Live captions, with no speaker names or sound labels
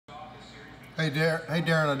Hey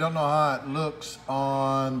Darrin, I don't know how it looks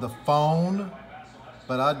on the phone,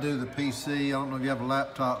 but I do the PC. I don't know if you have a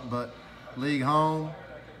laptop, but League Home,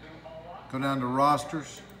 go down to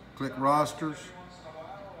Rosters, click Rosters.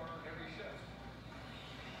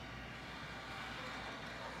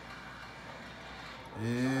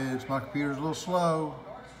 My computer's a little slow.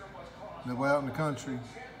 They're way out in the country.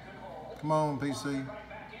 Come on, PC.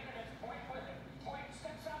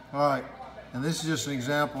 All right, and this is just an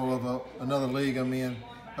example of another league I'm in.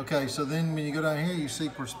 Okay, so then when you go down here, you see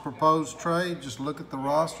proposed trade. Just look at the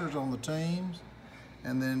rosters on the teams,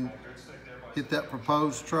 and then hit that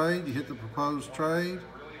proposed trade. You hit the proposed trade.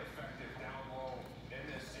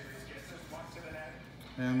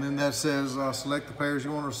 And then that says select the players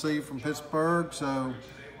you want to receive from Pittsburgh. So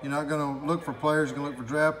you're not going to look for players, you're going to look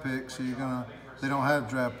for draft picks. So they don't have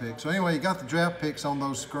draft picks. So anyway, you got the draft picks on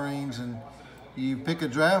those screens, and you pick a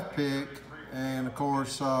draft pick, and of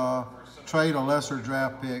course trade a lesser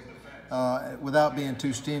draft pick without being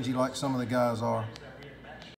too stingy like some of the guys are.